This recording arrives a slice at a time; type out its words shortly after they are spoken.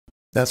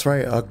That's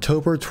right,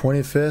 October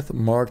 25th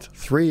marked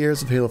 3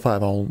 years of Halo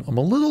 5. I'm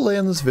a little late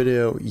in this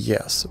video,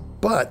 yes,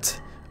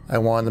 but I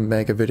wanted to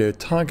make a video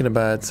talking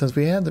about it since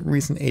we had the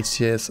recent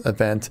HCS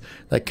event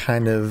that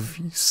kind of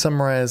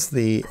summarized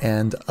the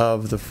end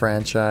of the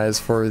franchise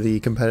for the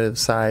competitive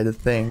side of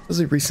things.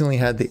 We recently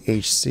had the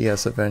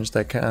HCS event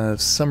that kind of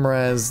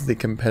summarized the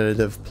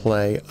competitive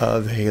play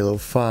of Halo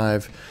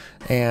 5.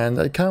 And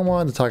I kind of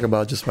wanted to talk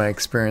about just my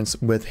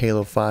experience with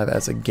Halo 5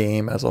 as a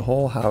game as a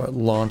whole, how it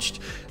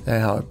launched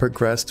and how it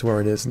progressed to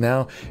where it is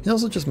now, and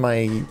also just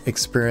my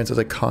experience as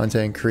a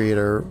content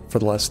creator for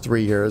the last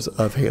 3 years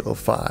of Halo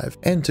 5.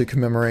 And to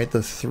commemorate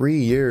the 3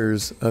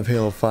 years of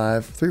Halo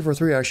 5,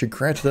 343 actually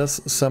granted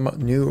us some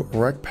new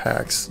rec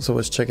packs. So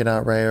let's check it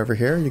out right over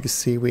here. You can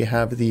see we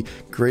have the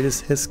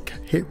Greatest Hits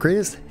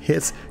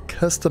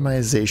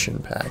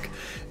Customization Pack.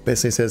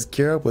 Basically says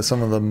gear up with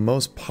some of the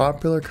most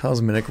popular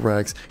cosmetic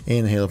recs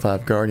in Halo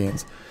 5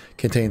 Guardians.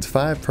 Contains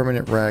 5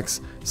 permanent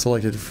recs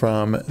selected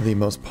from the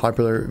most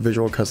popular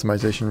visual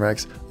customization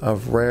recs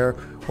of rare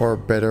or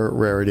better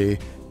rarity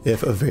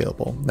if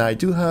available. Now I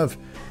do have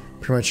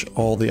pretty much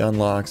all the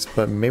unlocks,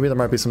 but maybe there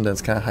might be something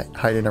that's kind of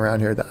hiding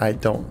around here that I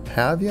don't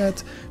have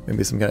yet.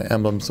 Maybe some kind of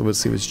emblem, so we'll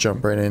see. Let's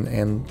jump right in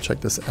and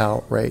check this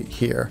out right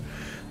here.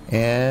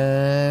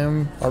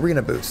 And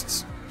arena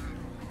boosts.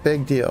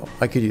 Big deal.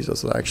 I could use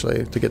those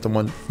actually to get to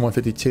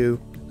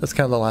 152. That's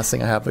kind of the last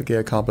thing I have to get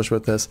accomplished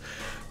with this.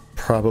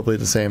 Probably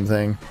the same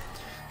thing.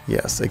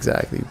 Yes,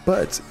 exactly.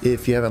 But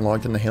if you haven't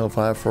logged into Halo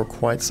 5 for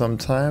quite some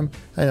time,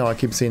 I know I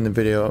keep seeing the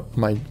video,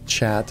 my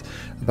chat,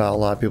 about a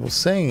lot of people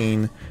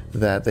saying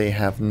that they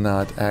have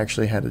not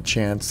actually had a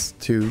chance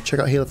to check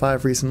out Halo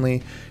 5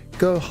 recently.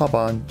 Go hop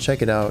on,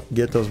 check it out,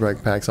 get those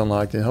rec packs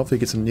unlocked, and hopefully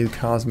get some new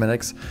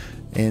cosmetics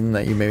in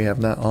that you maybe have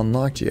not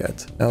unlocked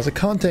yet. Now, as a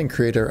content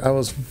creator, I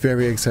was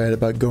very excited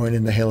about going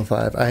into Halo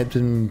 5. I had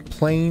been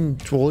playing,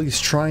 well, at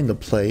least trying to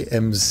play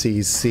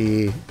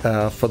MCC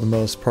for the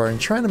most part, and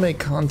trying to make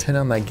content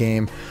on that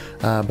game,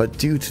 but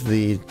due to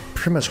the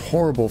pretty much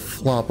horrible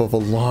flop of a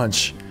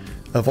launch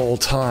of all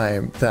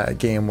time that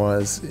game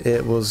was,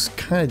 it was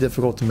kind of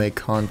difficult to make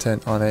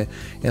content on it,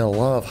 and a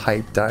lot of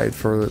hype died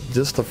for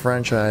just the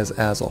franchise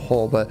as a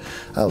whole. But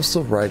I was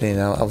still writing it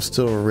out. I was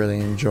still really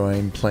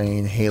enjoying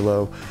playing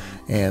Halo,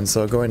 and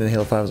so going into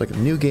Halo 5 was like a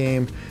new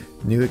game,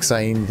 new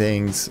exciting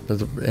things,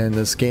 and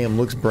this game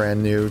looks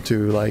brand new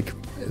to, like,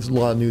 there's a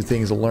lot of new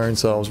things to learn,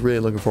 so I was really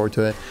looking forward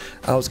to it.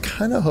 I was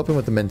kind of hoping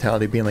with the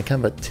mentality being like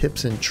kind of a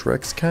tips and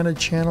tricks kind of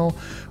channel,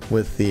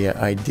 with the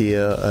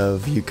idea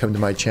of you come to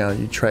my channel,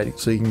 you try to,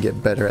 so you can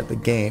get better at the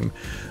game.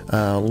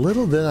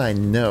 Little did I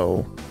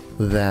know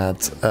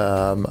that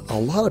a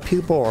lot of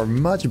people are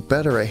much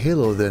better at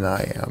Halo than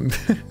I am.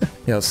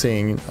 You know,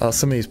 seeing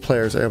some of these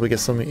players are able to get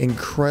some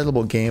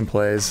incredible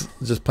gameplays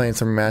just playing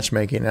some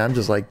matchmaking, and I'm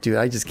just like, dude,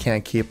 I just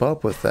can't keep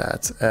up with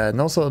that.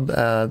 And also,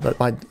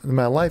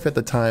 my life at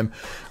the time,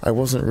 I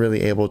wasn't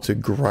really able to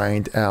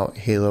grind out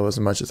Halo as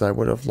much as I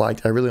would have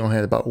liked. I really only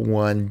had about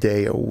 1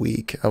 day a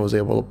week I was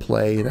able to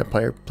play, and I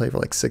play for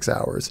like 6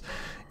 hours,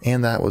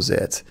 and that was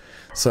it.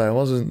 So I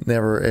wasn't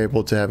never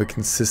able to have a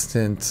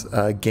consistent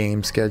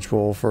game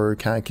schedule for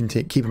kind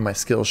of keeping my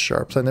skills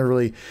sharp. So I never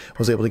really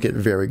was able to get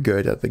very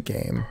good at the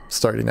game,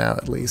 starting out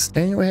at least.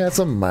 And we had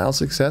some mild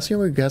success. You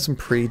know, we got some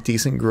pretty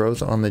decent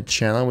growth on the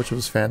channel, which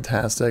was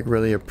fantastic.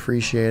 Really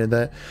appreciated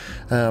that.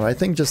 I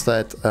think just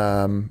that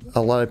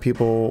a lot of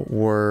people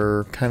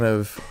were kind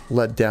of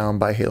let down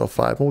by Halo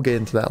 5. We'll get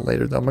into that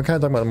later though. I'm kind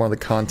of talking about more the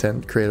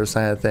content creator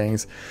side of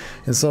things.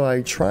 And so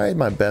I tried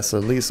my best to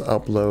at least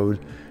upload,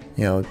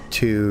 you know,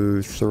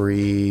 2,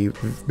 3,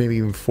 maybe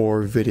even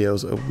 4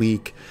 videos a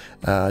week,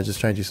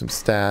 just trying to do some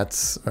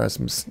stats,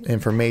 some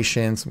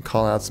information, some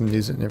call outs, some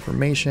news and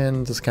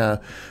information, just kind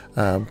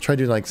of try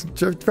to do like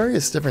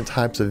various different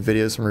types of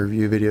videos, some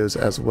review videos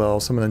as well.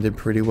 Some of them did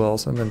pretty well,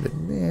 some of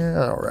them did,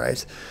 yeah, all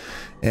right.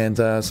 And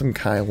some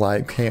kind of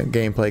live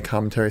gameplay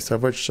commentary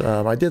stuff, which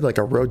I did like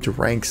a Road to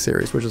Rank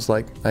series, which is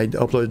like I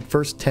uploaded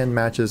first 10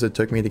 matches it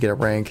took me to get a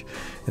rank,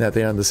 and at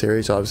the end of the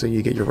series, obviously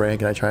you get your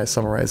rank, and I try to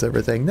summarize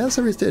everything. That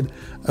series did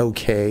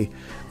okay,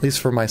 at least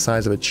for my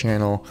size of a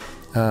channel.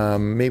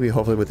 Maybe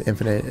hopefully with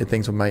Infinite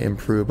things might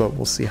improve, but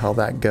we'll see how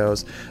that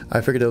goes.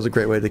 I figured it was a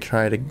great way to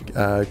try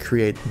to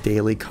create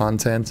daily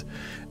content,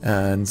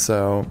 and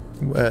so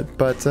I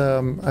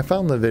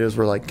found the videos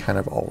were like kind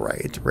of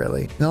alright,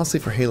 really. And honestly,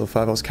 for Halo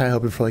 5 I was kind of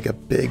hoping for like a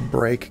big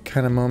break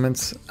kind of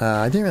moments.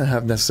 I didn't really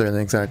have necessarily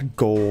an exact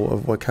goal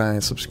of what kind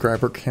of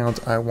subscriber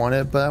count I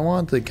wanted, but I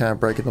wanted to kind of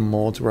break the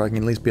mold to where I can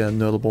at least be a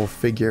notable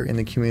figure in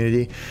the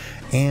community.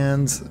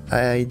 And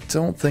I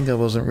don't think I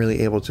wasn't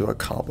really able to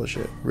accomplish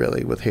it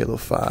really with Halo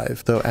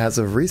 5. Though as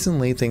of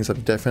recently, things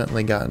have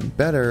definitely gotten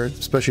better,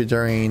 especially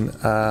during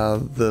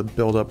the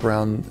build-up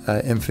around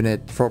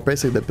Infinite, for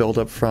basically the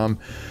build-up from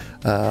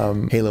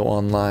Halo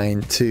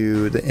Online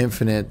to the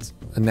Infinite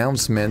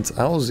announcement.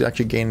 I was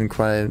actually gaining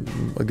quite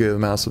a good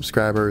amount of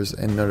subscribers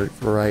and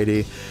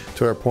notoriety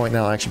to our point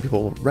now actually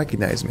people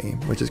recognize me,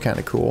 which is kind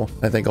of cool.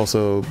 I think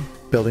also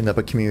building up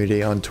a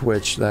community on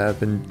Twitch that I've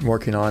been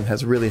working on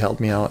has really helped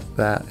me out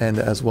that end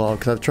as well,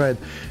 because I've tried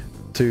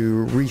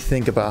to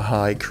rethink about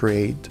how I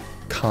create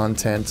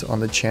content on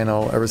the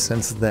channel ever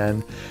since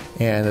then,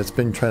 and it's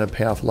been trying to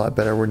pay off a lot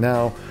better. Where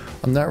now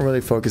I'm not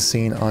really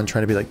focusing on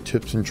trying to be like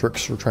tips and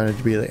tricks or trying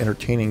to be the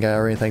entertaining guy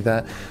or anything like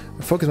that.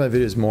 I focus my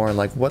videos more on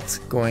like what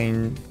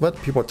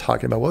people are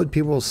talking about, what would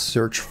people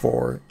search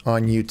for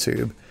on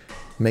YouTube,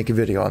 make a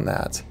video on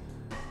that,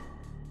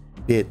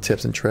 be it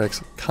tips and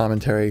tricks,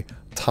 commentary,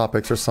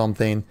 topics or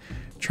something,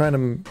 trying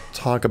to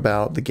talk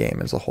about the game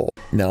as a whole.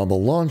 Now the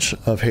launch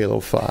of Halo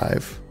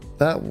 5,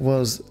 that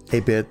was a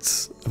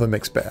bit of a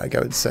mixed bag, I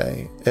would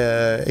say.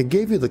 It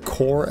gave you the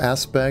core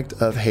aspect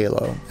of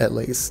Halo, at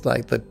least,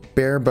 like the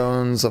bare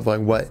bones of like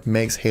what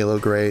makes Halo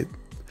great.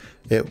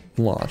 It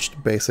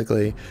launched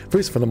basically, at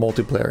least for the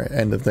multiplayer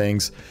end of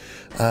things.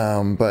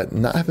 But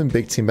not having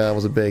big team battle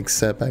was a big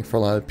setback for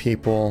a lot of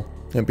people.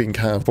 And being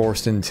kind of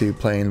forced into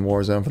playing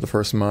Warzone for the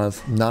first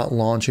month, not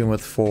launching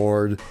with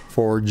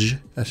Forge,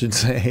 I should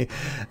say,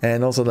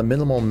 and also the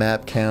minimal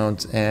map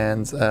count.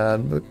 And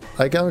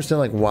I can understand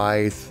like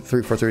why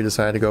 343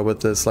 decided to go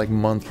with this like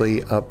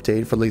monthly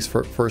update for at least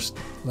for first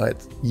like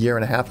year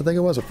and a half, I think it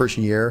was, or first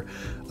year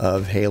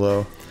of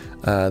Halo.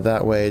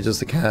 That way, just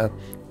to kind of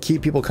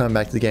keep people coming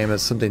back to the game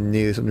as something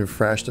new, something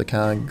fresh, to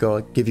kind of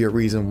go give you a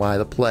reason why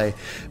to play.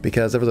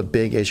 Because there was a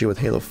big issue with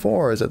Halo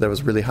 4 is that there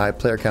was really high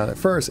player count at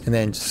first and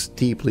then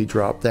steeply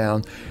dropped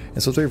down.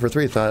 And so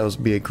 343 thought it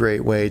would be a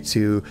great way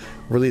to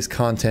release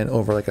content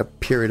over like a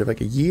period of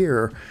like a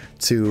year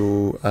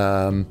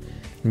to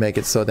make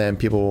it so then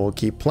people will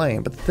keep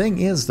playing. But the thing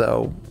is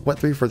though, what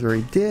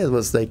 343 did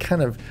was they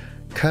kind of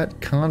cut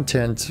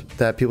content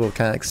that people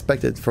kind of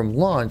expected from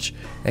launch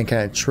and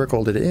kind of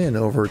trickled it in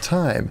over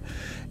time.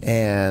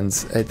 And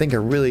I think it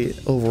really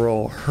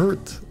overall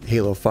hurt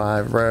Halo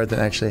 5 rather than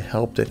actually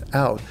helped it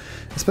out,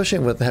 especially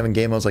with having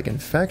game modes like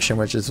Infection,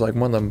 which is like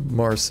one of the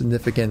more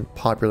significant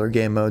popular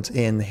game modes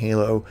in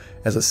Halo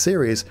as a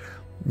series.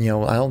 You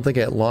know, I don't think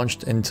it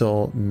launched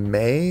until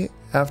May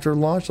after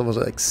launch. So it was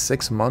like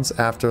 6 months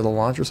after the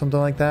launch or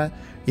something like that.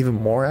 Even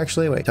more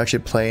actually, like to actually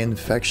play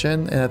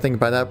Infection. And I think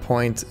by that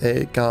point,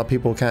 it got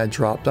people kind of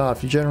dropped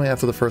off. You generally,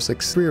 after the first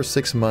like 3 or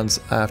 6 months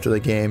after the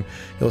game,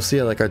 you'll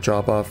see like a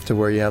drop off to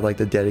where you have like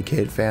the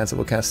dedicated fans that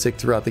will kind of stick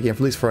throughout the game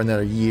for at least for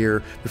another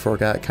year before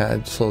it got kind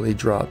of slowly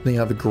dropped. Then you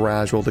have a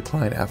gradual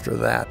decline after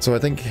that. So I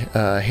think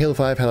Halo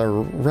 5 had a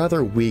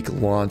rather weak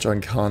launch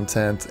on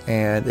content,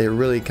 and it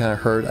really kind of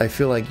hurt. I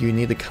feel like you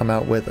need to come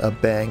out with a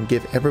bang,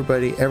 give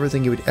everybody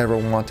everything you would ever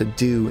want to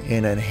do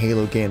in a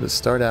Halo game to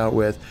start out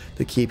with,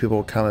 to keep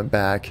people coming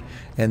back,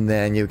 and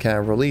then you kind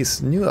of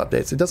release new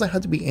updates. It doesn't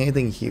have to be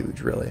anything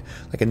huge, really,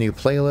 like a new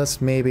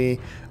playlist, maybe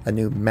a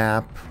new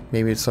map,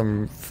 maybe a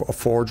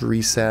Forge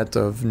reset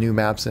of new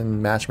maps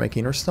and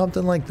matchmaking or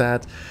something like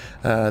that,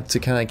 to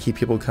kind of keep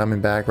people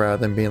coming back rather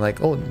than being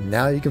like, oh,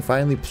 now you can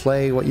finally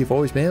play what you've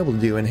always been able to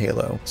do in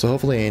Halo. So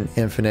hopefully in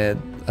Infinite,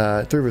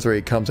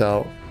 343 comes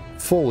out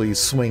fully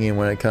swinging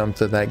when it comes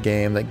to that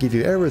game, that gives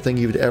you everything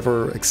you would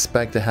ever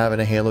expect to have in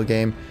a Halo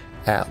game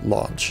at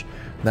launch,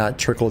 not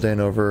trickled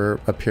in over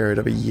a period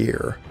of a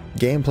year.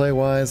 Gameplay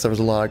wise, there was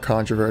a lot of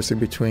controversy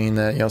between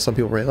that. You know, some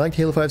people really liked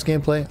Halo 5's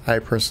gameplay. I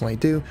personally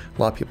do.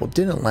 A lot of people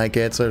didn't like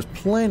it. So there's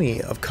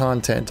plenty of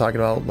content talking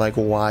about like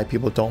why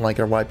people don't like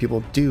it or why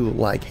people do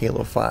like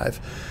Halo 5.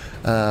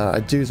 I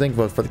do think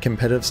for the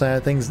competitive side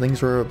of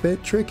things were a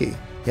bit tricky.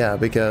 Yeah,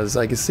 because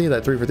I can see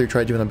that 343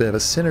 tried doing a bit of a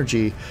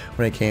synergy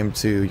when it came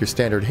to your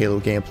standard Halo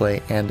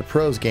gameplay and the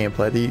pros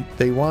gameplay.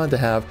 They wanted to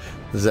have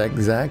the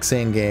exact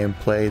same game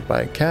played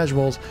by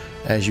casuals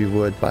as you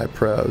would by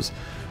pros.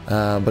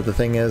 But the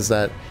thing is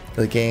that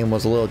the game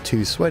was a little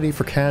too sweaty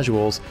for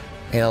casuals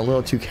and a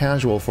little too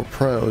casual for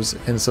pros,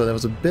 and so there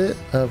was a bit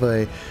of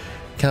a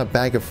kind of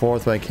back and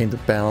forth when it came to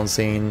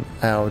balancing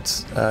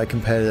out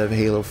competitive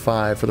Halo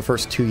 5 for the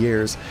first 2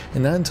 years.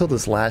 And not until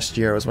this last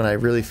year was when I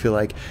really feel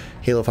like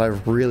Halo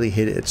 5 really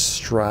hit its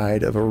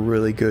stride of a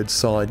really good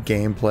solid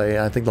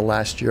gameplay. I think the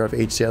last year of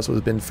HCS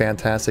has been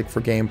fantastic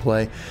for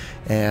gameplay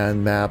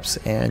and maps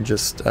and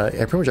just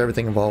pretty much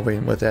everything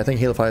involving with it. I think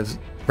Halo 5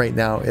 right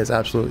now is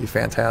absolutely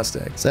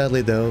fantastic.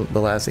 Sadly though, the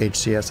last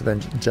HCS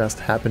event just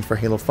happened for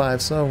Halo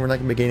 5, so we're not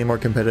going to be getting more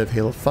competitive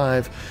Halo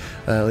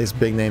 5, at least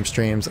big name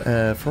streams,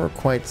 for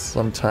quite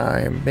some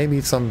time.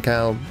 Maybe some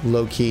kind of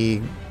low-key,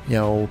 you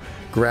know,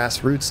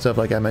 grassroots stuff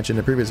like I mentioned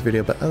in the previous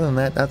video, but other than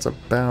that, that's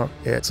about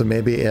it. So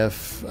maybe if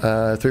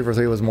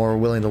 343 was more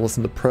willing to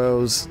listen to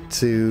pros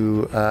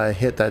to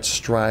hit that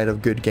stride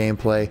of good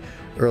gameplay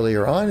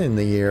earlier on in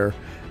the year,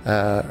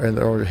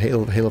 or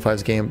Halo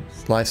 5's game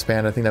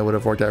lifespan, I think that would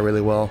have worked out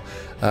really well.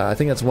 I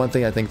think that's one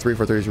thing I think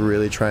 343 is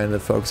really trying to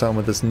focus on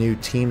with this new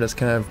team that's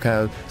kind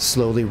of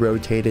slowly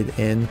rotated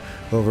in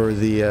over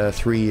the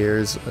 3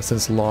 years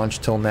since launch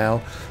till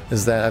now,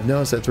 is that I've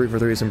noticed that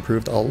 343 has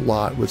improved a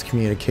lot with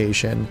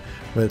communication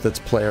with its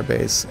player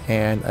base,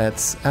 and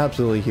that's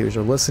absolutely huge.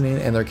 They're listening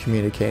and they're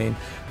communicating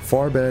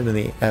far better than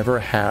they ever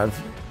have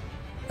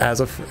as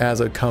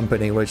a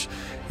company, which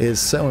is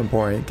so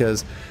important,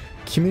 because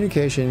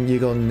communication you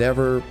will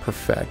never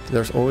perfect.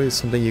 There's always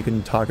something you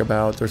can talk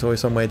about. There's always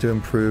some way to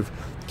improve.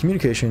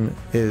 Communication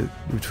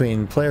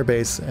between player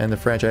base and the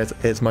franchise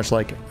is much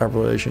like a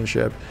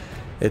relationship.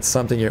 It's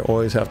something you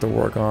always have to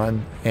work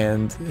on,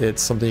 and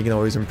it's something you can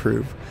always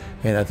improve.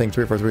 And I think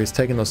 343 is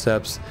taking those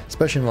steps,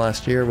 especially in the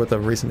last year with the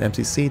recent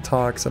MCC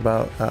talks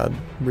about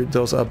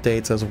those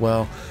updates as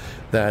well,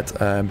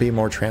 that be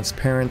more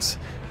transparent,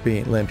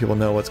 letting people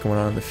know what's going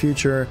on in the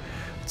future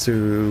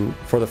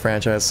for the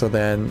franchise, so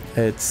then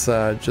it's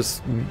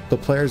just the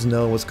players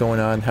know what's going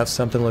on, have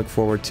something to look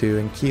forward to,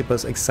 and keep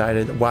us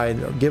excited.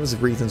 Give us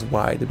reasons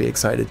why to be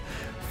excited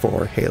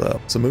for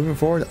Halo. So moving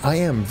forward, I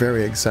am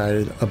very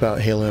excited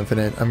about Halo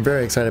Infinite. I'm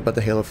very excited about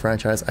the Halo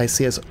franchise. I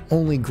see us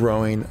only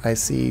growing. I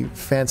see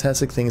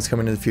fantastic things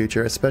coming in the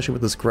future, especially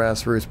with this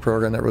grassroots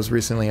program that was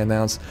recently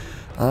announced.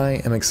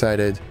 I am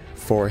excited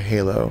for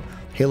Halo.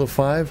 Halo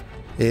 5,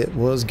 it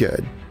was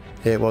good.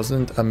 It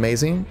wasn't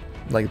amazing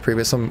like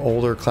some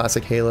older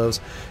classic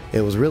Halos.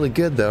 It was really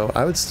good though.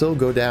 I would still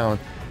go down.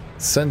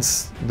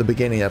 Since the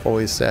beginning, I've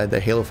always said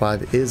that Halo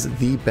 5 is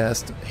the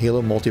best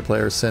Halo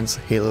multiplayer since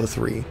Halo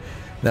 3.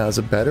 Now, is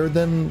it better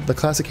than the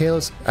classic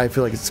Halos? I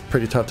feel like it's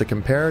pretty tough to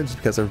compare just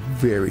because they're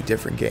very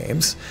different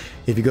games.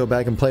 If you go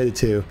back and play the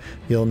two,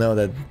 you'll know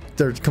that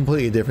they're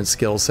completely different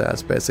skill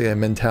sets, basically,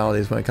 and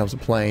mentalities when it comes to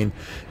playing.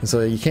 And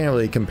so you can't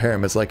really compare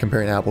them. It's like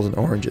comparing apples and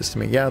oranges to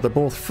me. Yeah, they're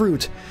both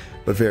fruit,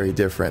 but very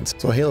different.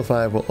 So Halo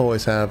 5 will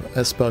always have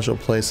a special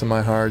place in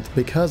my heart.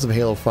 Because of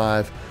Halo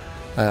 5,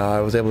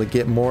 I was able to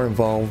get more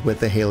involved with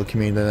the Halo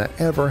community than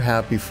I ever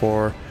have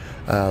before.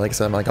 Like I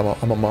said,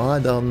 I'm a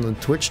mod on the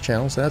Twitch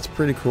channel, so that's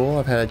pretty cool.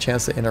 I've had a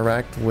chance to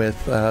interact with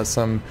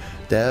some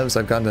devs.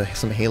 I've gone to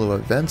some Halo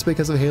events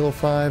because of Halo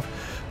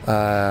 5.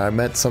 I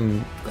met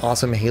some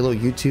awesome Halo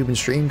YouTube and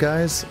stream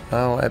guys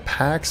at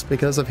PAX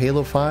because of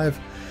Halo 5.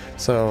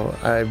 So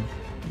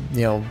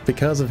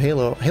because of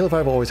Halo 5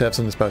 will always have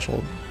something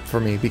special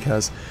for me,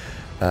 because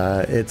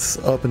it's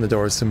opened the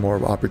doors to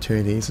more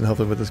opportunities, and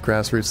hopefully with this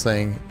grassroots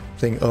thing,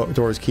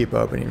 doors keep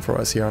opening for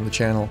us here on the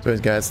channel. So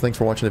guys, thanks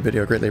for watching the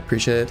video. I greatly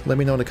appreciate it. Let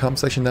me know in the comment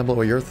section down below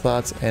what your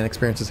thoughts and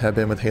experiences have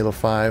been with Halo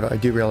 5. I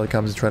do read all the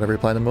comments and try to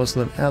reply to most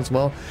of them as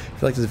well.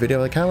 If you like this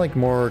video, I kind of like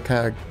more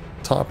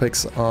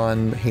topics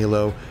on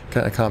Halo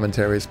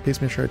commentaries,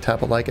 please make sure to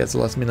tap a like, as it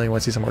lets me know you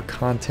want to see some more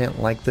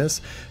content like this.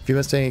 If you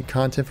missed any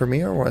content from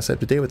me or want to stay up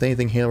to date with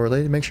anything Halo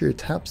related, make sure you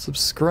tap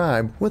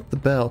subscribe with the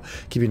bell,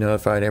 keep you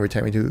notified every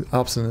time we do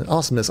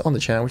awesomeness on the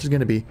channel, which is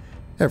going to be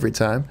every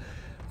time.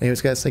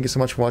 Anyways guys, thank you so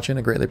much for watching.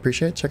 I greatly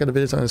appreciate it. Check out the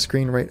videos on the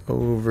screen right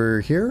over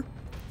here.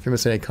 If you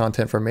missed any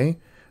content from me,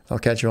 I'll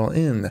catch you all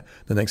in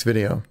the next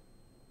video.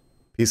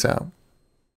 Peace out.